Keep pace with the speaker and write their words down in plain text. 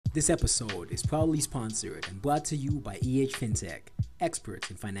This episode is proudly sponsored and brought to you by FinTech, experts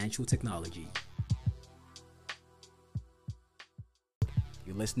in financial technology.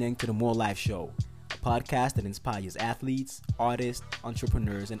 You're listening to the More Life Show, a podcast that inspires athletes, artists,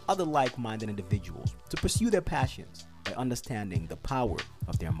 entrepreneurs, and other like-minded individuals to pursue their passions by understanding the power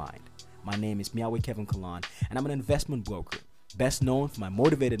of their mind. My name is Miawe Kevin Kalan, and I'm an investment broker, best known for my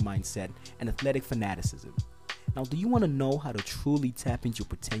motivated mindset and athletic fanaticism. Now, do you want to know how to truly tap into your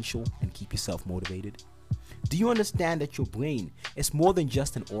potential and keep yourself motivated? Do you understand that your brain is more than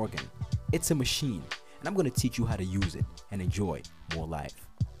just an organ? It's a machine, and I'm going to teach you how to use it and enjoy more life.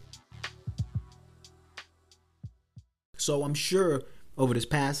 So I'm sure over this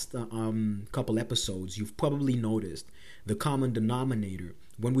past couple episodes, you've probably noticed the common denominator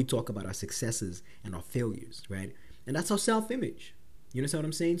when we talk about our successes and our failures, right? And that's our self-image. You understand what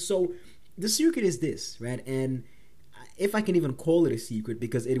I'm saying? So the secret is this, right? And if I can even call it a secret,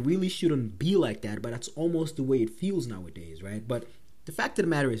 because it really shouldn't be like that, but that's almost the way it feels nowadays, right? But the fact of the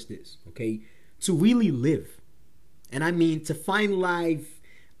matter is this, okay? To really live, and I mean to find life,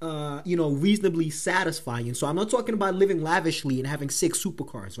 reasonably satisfying. So I'm not talking about living lavishly and having 6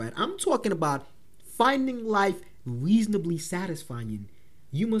 supercars, right? I'm talking about finding life reasonably satisfying.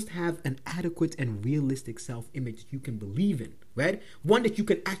 You must have an adequate and realistic self-image that you can believe in, right? One that you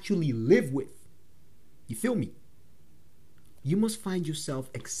can actually live with. You feel me? You must find yourself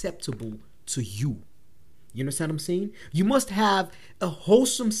acceptable to you. You understand what I'm saying? You must have a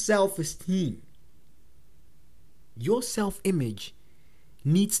wholesome self-esteem. Your self-image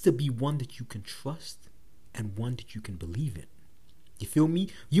needs to be one that you can trust and one that you can believe in. You feel me?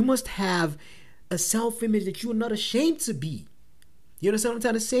 You must have a self-image that you are not ashamed to be. You understand what I'm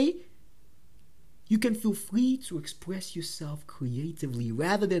trying to say? You can feel free to express yourself creatively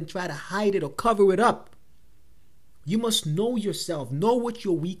rather than try to hide it or cover it up. You must know yourself, know what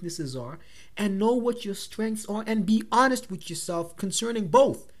your weaknesses are, and know what your strengths are, and be honest with yourself concerning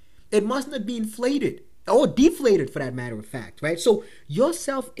both. It must not be inflated or deflated, for that matter of fact, right? So your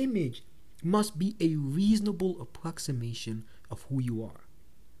self-image must be a reasonable approximation of who you are.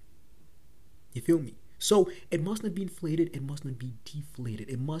 You feel me? So it must not be inflated, it must not be deflated.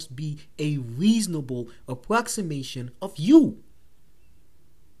 It must be a reasonable approximation of you.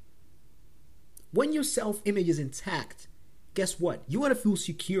 When your self-image is intact, guess what? You're going to feel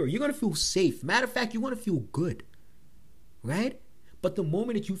secure. You're going to feel safe. Matter of fact, you're going to feel good, right? But the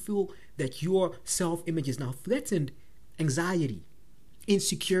moment that you feel that your self-image is now threatened, anxiety,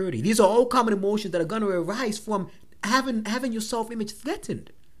 insecurity, these are all common emotions that are going to arise from having your self-image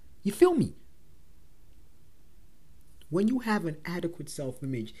threatened. You feel me? When you have an adequate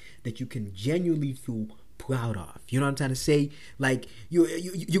self-image that you can genuinely feel proud of, you know what I'm trying to say? Like you're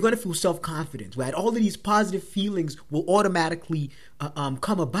going to feel self-confidence, right? All of these positive feelings will automatically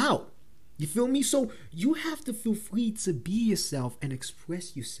come about. You feel me? So you have to feel free to be yourself and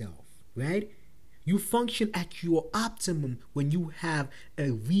express yourself, right? You function at your optimum when you have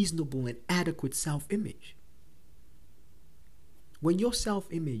a reasonable and adequate self-image. When your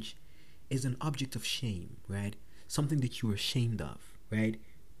self-image is an object of shame, right? Something that you're ashamed of, right?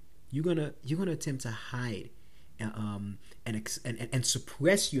 You're gonna attempt to hide and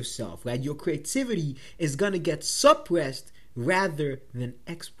suppress yourself, right? Your creativity is gonna get suppressed rather than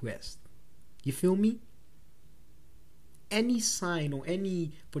expressed. You feel me? Any sign or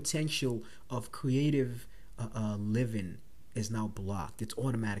any potential of creative living is now blocked. It's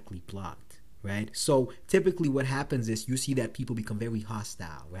automatically blocked. Right? So typically what happens is you see that people become very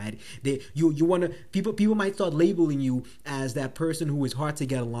hostile, right? People might start labeling you as that person who is hard to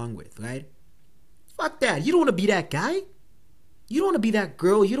get along with, right? Fuck that. You don't want to be that guy. You don't want to be that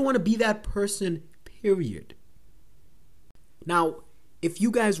girl. You don't want to be that person, period. Now, if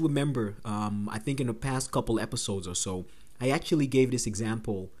you guys remember, I think in the past couple episodes or so, I actually gave this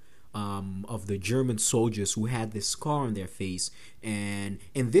example of the German soldiers who had this scar on their face, and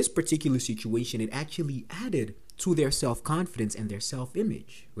in this particular situation it actually added to their self-confidence and their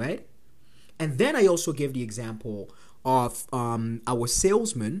self-image, right? And then I also gave the example of our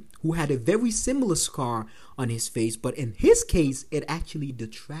salesman who had a very similar scar on his face, but in his case it actually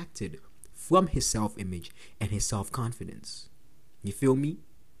detracted from his self-image and his self-confidence. You feel me?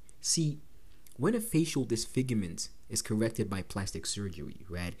 See, when a facial disfigurement is corrected by plastic surgery,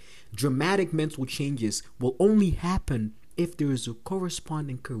 right? Dramatic mental changes will only happen if there is a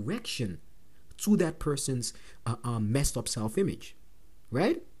corresponding correction to that person's messed up self-image,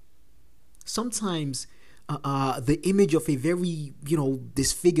 right? Sometimes the image of a very,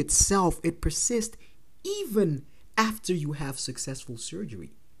 disfigured self, it persists even after you have successful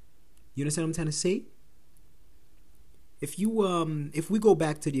surgery. You understand what I'm trying to say? if we go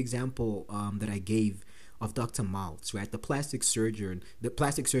back to the example that I gave of Dr. Maltz, right, the plastic surgeon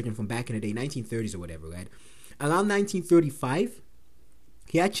from back in the day, 1930s or whatever, right? Around 1935,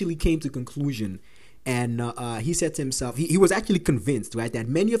 he actually came to conclusion, and he said to himself, he was actually convinced, right, that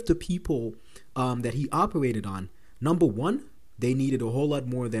many of the people that he operated on, number one, they needed a whole lot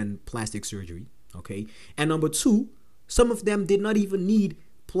more than plastic surgery, okay? And number two, some of them did not even need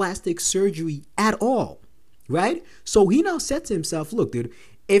plastic surgery at all, right? So he now said to himself, look, dude,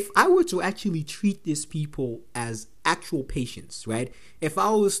 if I were to actually treat these people as actual patients, right? If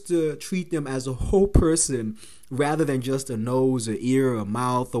I was to treat them as a whole person rather than just a nose, an ear, a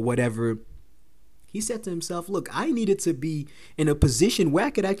mouth, or whatever, he said to himself, look, I needed to be in a position where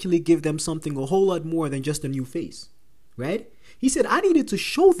I could actually give them something a whole lot more than just a new face, right? He said, I needed to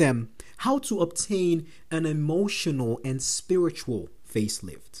show them how to obtain an emotional and spiritual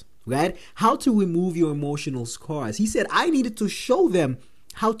facelift, right? How to remove your emotional scars. He said, I needed to show them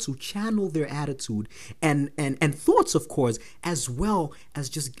how to channel their attitude and thoughts, of course, as well as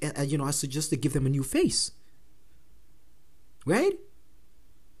just, as to give them a new face, right?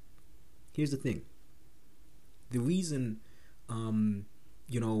 Here's the thing. The reason, why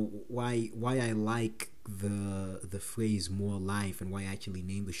I like the phrase more life and why I actually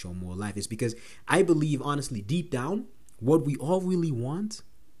named the show More Life is because I believe, honestly, deep down, what we all really want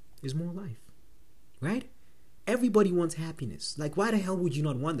is more life, right? Everybody wants happiness. Like, why the hell would you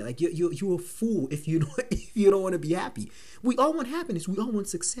not want that? Like, you're a fool if you don't want to be happy. We all want happiness. We all want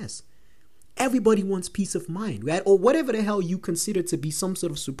success. Everybody wants peace of mind, right? Or whatever the hell you consider to be some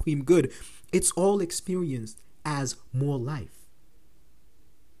sort of supreme good. It's all experienced as more life.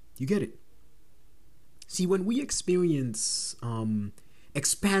 You get it? See, when we experience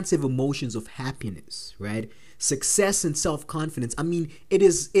expansive emotions of happiness, right? Success and self-confidence, I mean, it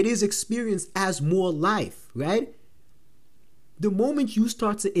is experienced as more life, right? The moment you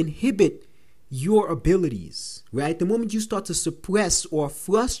start to inhibit your abilities, right? The moment you start to suppress or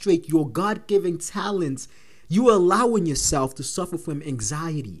frustrate your God-given talents, you are allowing yourself to suffer from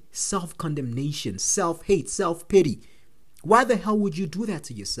anxiety, self-condemnation, self-hate, self-pity. Why the hell would you do that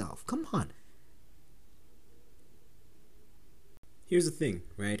to yourself? Come on. Here's the thing,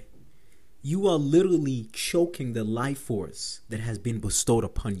 right? You are literally choking the life force that has been bestowed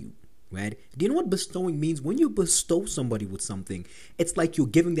upon you, right? Do you know what bestowing means? When you bestow somebody with something, it's like you're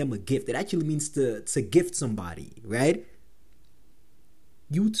giving them a gift. It actually means to gift somebody, right?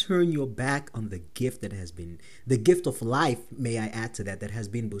 You turn your back on the gift the gift of life, may I add to that has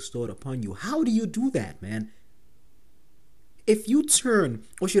been bestowed upon you. How do you do that, man? If you turn,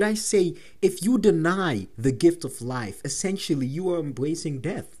 or should I say, if you deny the gift of life, essentially you are embracing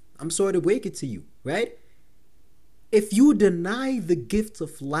death. I'm sorry to break it to you, right? If you deny the gift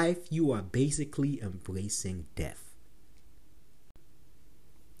of life, you are basically embracing death.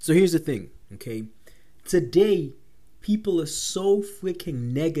 So here's the thing, okay? Today, people are so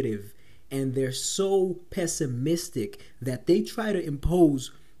freaking negative and they're so pessimistic that they try to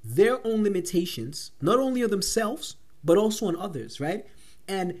impose their own limitations, not only on themselves, but also on others, right?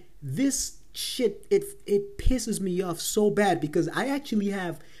 And this shit, it pisses me off so bad because I actually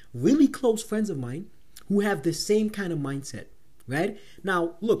have really close friends of mine who have the same kind of mindset, right?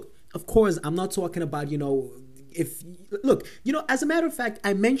 Now, look, of course, I'm not talking about, as a matter of fact,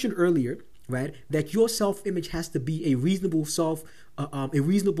 I mentioned earlier, right, that your self-image has to be a reasonable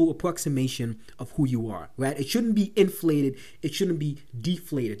approximation of who you are, right? It shouldn't be inflated. It shouldn't be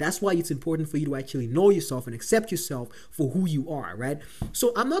deflated. That's why it's important for you to actually know yourself and accept yourself for who you are, right?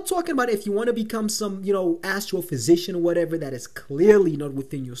 So I'm not talking about if you want to become some, astrophysician or whatever that is clearly not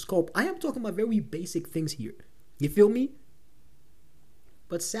within your scope. I am talking about very basic things here. You feel me?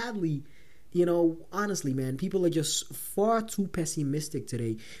 But sadly, honestly, man, people are just far too pessimistic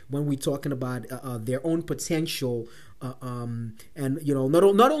today when we're talking about their own potential, and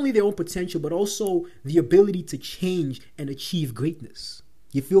not only their own potential, but also the ability to change and achieve greatness.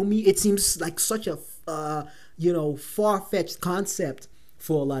 You feel me? It seems like such a far-fetched concept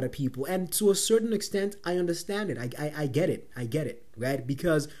for a lot of people, and to a certain extent, I understand it. I get it, right?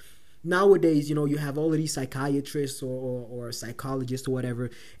 Because nowadays, you have all of these psychiatrists or psychologists or whatever,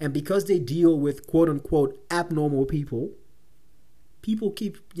 and because they deal with quote-unquote abnormal people keep,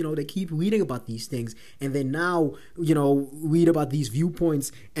 they keep reading about these things, and they now, read about these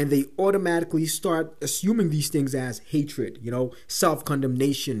viewpoints, and they automatically start assuming these things as hatred,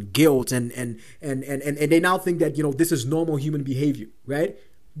 self-condemnation, guilt, and they now think that, this is normal human behavior, right?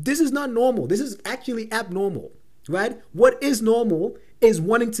 This is not normal. This is actually abnormal, right? What is normal is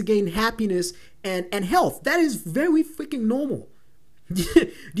wanting to gain happiness and health. That is very freaking normal. Do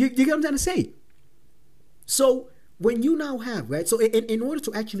you get what I'm trying to say? So when you now have, right? So in order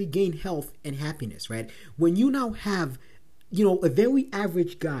to actually gain health and happiness, right? When you now have, a very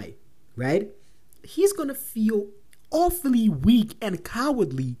average guy, right? He's going to feel awfully weak and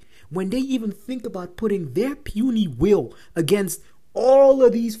cowardly when they even think about putting their puny will against all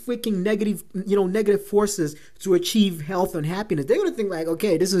of these freaking negative forces to achieve health and happiness. They're going to think like,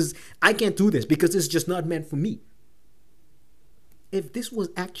 okay, I can't do this because this is just not meant for me. If this was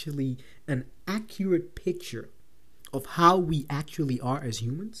actually an accurate picture of how we actually are as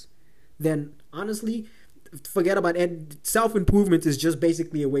humans, then honestly, forget about it. Self-improvement is just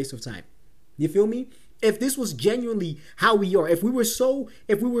basically a waste of time. You feel me? If this was genuinely how we are, if we were so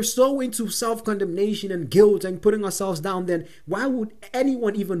into self-condemnation and guilt and putting ourselves down, then why would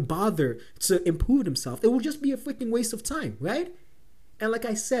anyone even bother to improve themselves? It would just be a freaking waste of time, right? And like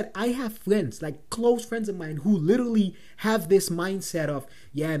I said, I have friends, like close friends of mine, who literally have this mindset of,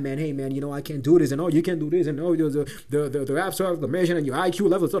 yeah, man, hey, man, I can't do this, and oh, you can do this, and oh, the absolute measure and your IQ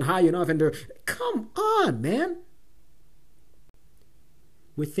level is not high enough, and come on, man.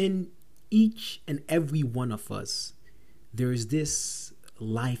 Within each and every one of us, there is this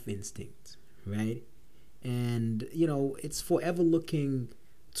life instinct, right? And, it's forever looking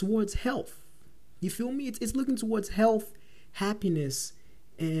towards health. You feel me? It's looking towards health, happiness,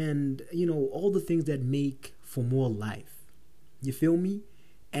 and all the things that make for more life. You feel me?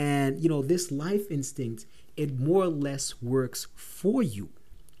 And this life instinct, it more or less works for you,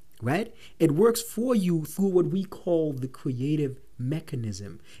 right? It works for you through what we call the creative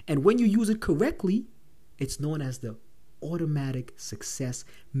mechanism, and when you use it correctly, it's known as the automatic success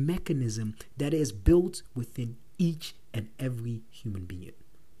mechanism that is built within each and every human being.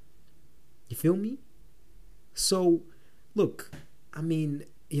 You feel me? So, look, I mean,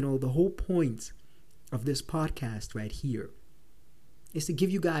 the whole point of this podcast right here is to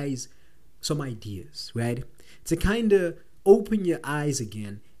give you guys some ideas, right? To kind of open your eyes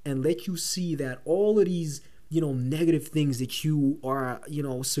again and let you see that all of these, negative things that you are,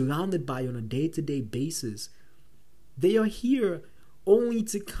 surrounded by on a day-to-day basis, they are here only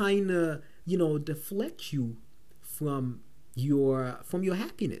to kind of, deflect you from your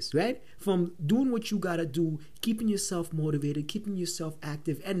happiness, right? From doing what you gotta do, keeping yourself motivated, keeping yourself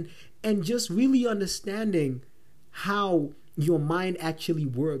active, and just really understanding how your mind actually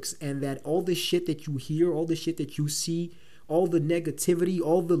works, and that all the shit that you hear, all the shit that you see, all the negativity,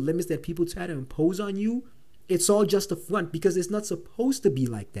 all the limits that people try to impose on you, it's all just a front, because it's not supposed to be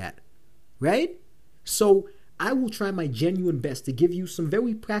like that, right? So I will try my genuine best to give you some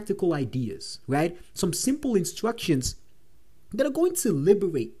very practical ideas, right? Some simple instructions that are going to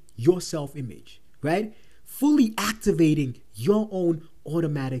liberate your self-image, right? Fully activating your own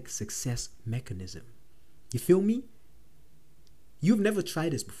automatic success mechanism. You feel me? You've never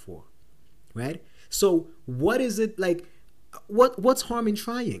tried this before, right? So what is it like? What's harm in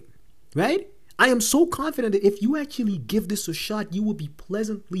trying, right? I am so confident that if you actually give this a shot, you will be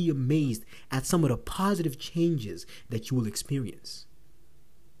pleasantly amazed at some of the positive changes that you will experience.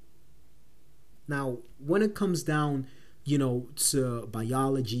 Now, when it comes down, to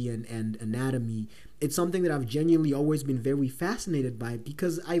biology and anatomy, it's something that I've genuinely always been very fascinated by,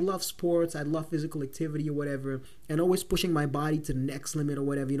 because I love sports, I love physical activity or whatever, and always pushing my body to the next limit or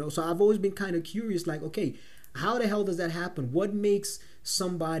whatever, So I've always been kind of curious, like, okay, how the hell does that happen? What makes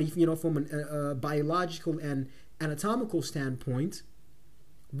somebody, from a biological and anatomical standpoint,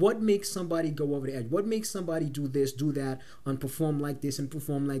 what makes somebody go over the edge? What makes somebody do this, do that, and perform like this, and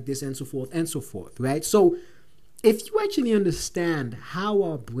so forth, right? So if you actually understand how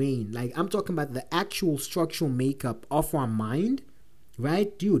our brain, like I'm talking about the actual structural makeup of our mind,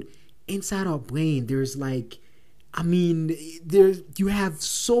 right? Dude, inside our brain, there's like, you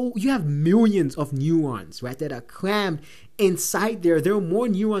have millions of neurons, right, that are crammed inside there. There are more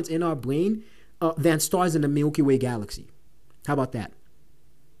neurons in our brain than stars in the Milky Way galaxy. How about that?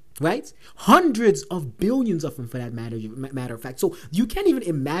 Right? Hundreds of billions of them, for that matter of fact. So you can't even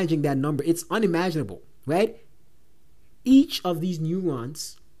imagine that number. It's unimaginable, right? Each of these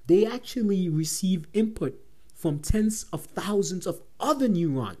neurons, they actually receive input from tens of thousands of other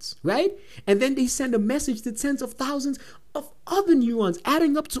neurons, right? And then they send a message to tens of thousands of other neurons,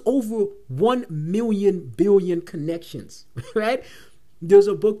 adding up to over 1 million billion connections, right? There's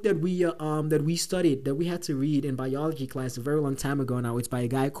a book that we studied, that we had to read in biology class a very long time ago now. It's by a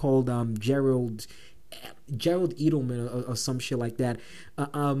guy called Gerald Edelman or some shit like that.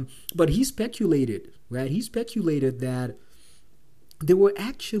 But he speculated, right? He speculated that there were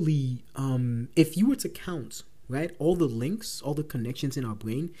actually, if you were to count, right, all the links, all the connections in our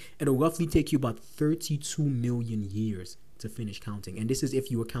brain, it'll roughly take you about 32 million years to finish counting. And this is if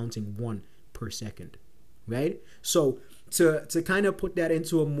you were counting one per second, right? So to kind of put that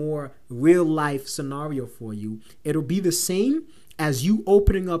into a more real life scenario for you, it'll be the same as you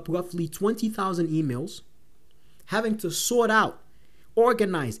opening up roughly 20,000 emails, having to sort out,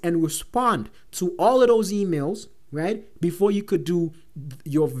 organize, and respond to all of those emails, right? Before you could do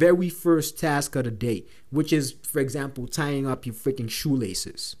your very first task of the day, which is, for example, tying up your freaking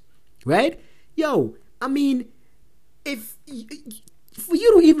shoelaces, right? Yo, I mean, if for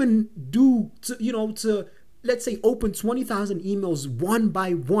you to even do, to let's say open 20,000 emails one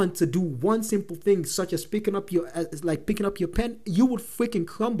by one to do one simple thing, such as picking up your pen, you would freaking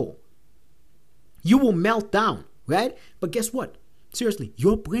crumble. You will melt down, right? But guess what? Seriously,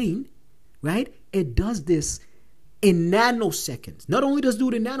 your brain, right? It does this in nanoseconds. Not only does it do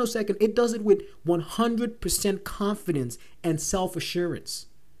it in nanoseconds, it does it with 100% confidence and self-assurance.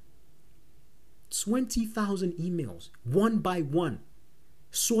 20,000 emails, one by one,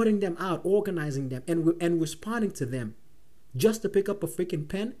 sorting them out, organizing them, and responding to them just to pick up a freaking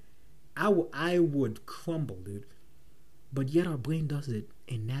pen. I would crumble, dude. But yet our brain does it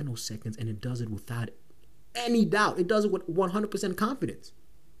in nanoseconds, and it does it without any doubt. It does it with 100% confidence,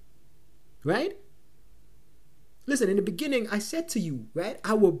 right? Listen, in the beginning, I said to you, right?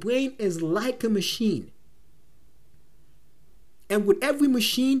 Our brain is like a machine. And with every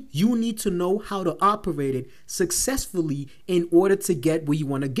machine, you need to know how to operate it successfully in order to get where you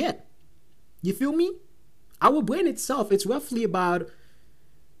want to get. You feel me? Our brain itself, it's roughly about,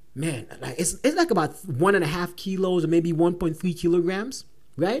 it's like about 1.5 kilos or maybe 1.3 kilograms,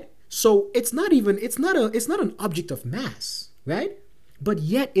 right? So it's not an object of mass, right? But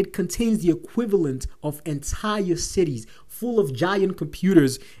yet it contains the equivalent of entire cities full of giant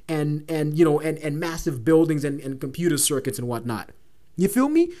computers and massive buildings and computer circuits and whatnot. You feel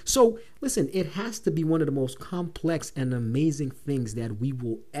me? So listen, it has to be one of the most complex and amazing things that we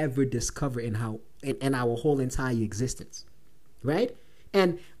will ever discover in our whole entire existence, right?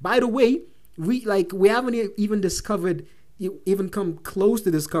 And by the way, we haven't even come close to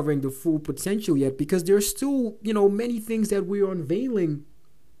discovering the full potential yet, because there's still many things that we are unveiling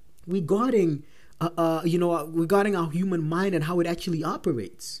regarding our human mind and how it actually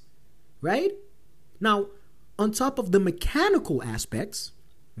operates, right? Now, on top of the mechanical aspects,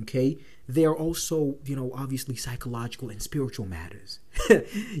 okay, there are also obviously psychological and spiritual matters.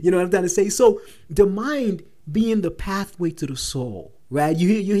 You know what I'm trying to say? So the mind being the pathway to the soul, right?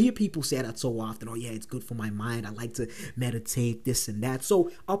 You hear people say that so often. Oh yeah, it's good for my mind. I like to meditate, this and that. So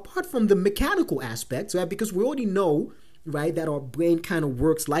apart from the mechanical aspects, right? Because we already know, right, that our brain kind of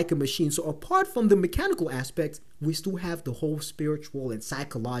works like a machine. So apart from the mechanical aspects, we still have the whole spiritual and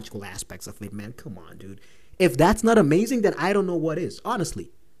psychological aspects of it, man. Come on, dude. If that's not amazing, then I don't know what is,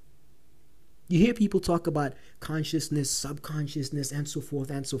 honestly. You hear people talk about consciousness, subconsciousness, and so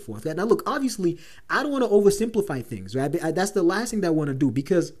forth and so forth. Now, look, obviously, I don't want to oversimplify things, right? That's the last thing that I want to do,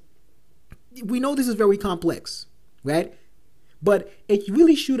 because we know this is very complex, right? But it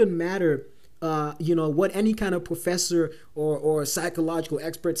really shouldn't matter, what any kind of professor or psychological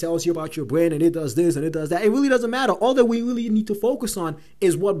expert tells you about your brain, and it does this and it does that. It really doesn't matter. All that we really need to focus on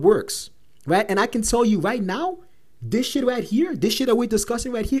is what works, right? And I can tell you right now, this shit right here, this shit that we're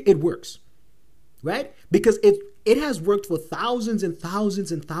discussing right here, it works. Right? Because it has worked for thousands and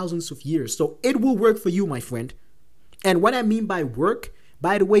thousands and thousands of years. So it will work for you, my friend. And what I mean by work,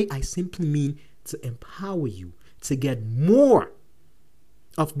 by the way, I simply mean to empower you to get more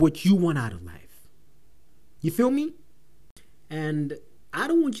of what you want out of life. You feel me? And I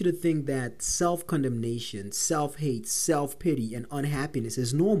don't want you to think that self-condemnation, self-hate, self-pity, and unhappiness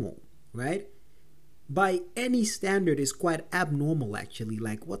is normal, right? By any standard, it's quite abnormal, actually.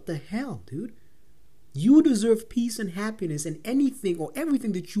 Like, what the hell, dude? You deserve peace and happiness and anything or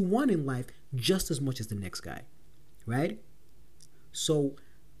everything that you want in life just as much as the next guy, right? So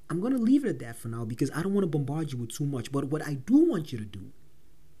I'm going to leave it at that for now, because I don't want to bombard you with too much. But what I do want you to do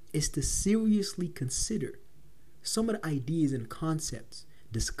is to seriously consider some of the ideas and concepts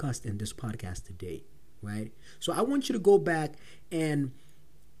discussed in this podcast today, right? So I want you to go back and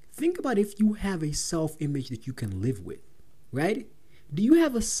think about if you have a self-image that you can live with, right? Do you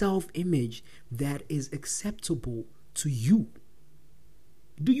have a self-image that is acceptable to you?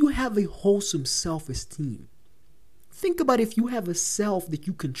 Do you have a wholesome self-esteem? Think about if you have a self that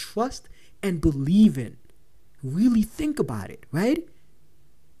you can trust and believe in. Really think about it, right?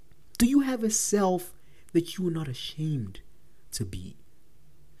 Do you have a self that you are not ashamed to be?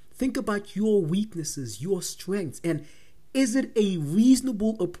 Think about your weaknesses, your strengths, and is it a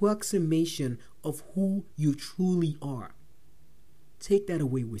reasonable approximation of who you truly are? Take that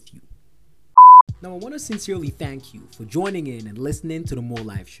away with you. Now, I want to sincerely thank you for joining in and listening to the More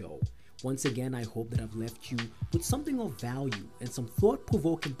Life Show. Once again, I hope that I've left you with something of value and some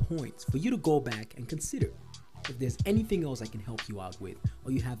thought-provoking points for you to go back and consider. If there's anything else I can help you out with,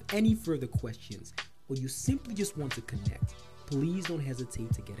 or you have any further questions, or you simply just want to connect, please don't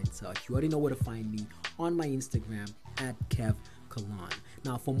hesitate to get in touch. You already know where to find me on my Instagram at Kev Kalan.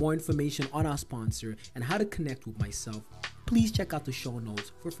 Now, for more information on our sponsor and how to connect with myself, please check out the show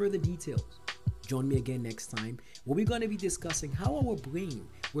notes for further details. Join me again next time, where we're going to be discussing how our brain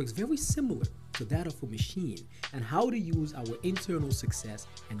works very similar to that of a machine and how to use our internal success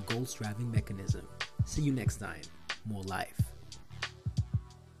and goal-striving mechanism. See you next time. More life.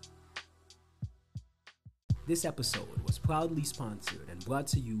 This episode was proudly sponsored and brought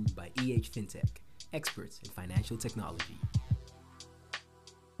to you by EH Fintech, experts in financial technology.